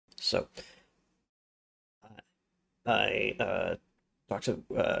So I talked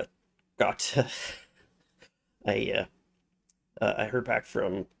to got I I heard back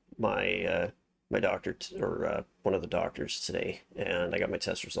from my doctor or one of the doctors today, and I got my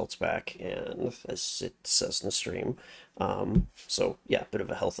test results back, and as it says in the stream, so yeah, bit of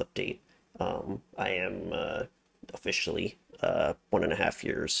a health update. I am officially 1.5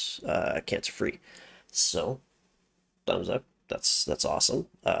 years cancer free, so thumbs up. That's awesome.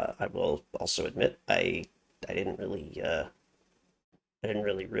 I will also admit I didn't really I didn't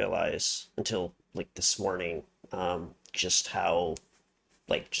really realize until like this morning just how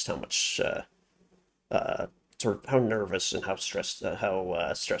just how much uh, sort of how nervous and how stressed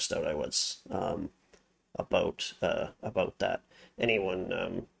out I was about that.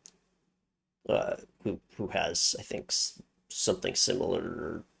 Anyone who has I think something similar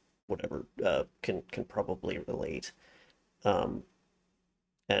or whatever can probably relate. Um,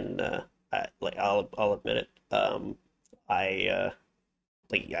 and I'll admit it. I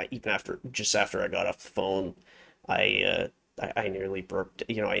like yeah, even after I got off the phone, I I nearly broke.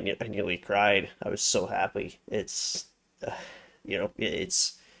 I nearly cried. I was so happy. Uh,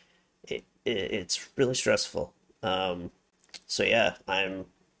 it's really stressful. So yeah, I'm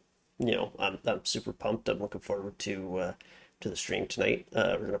super pumped. I'm looking forward to the stream tonight.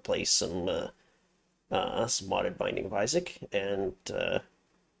 We're gonna play some modded Binding of Isaac, and then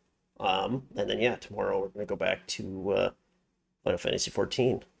yeah, tomorrow we're gonna go back to Final Fantasy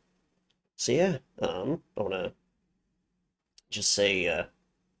 14. So yeah, I want to just say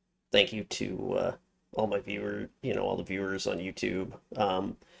thank you to all the viewers on YouTube,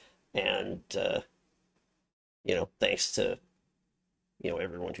 and thanks to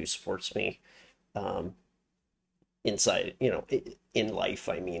everyone who supports me um, inside, in life.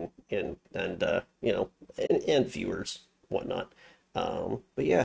 I mean, and viewers, whatnot. But yeah,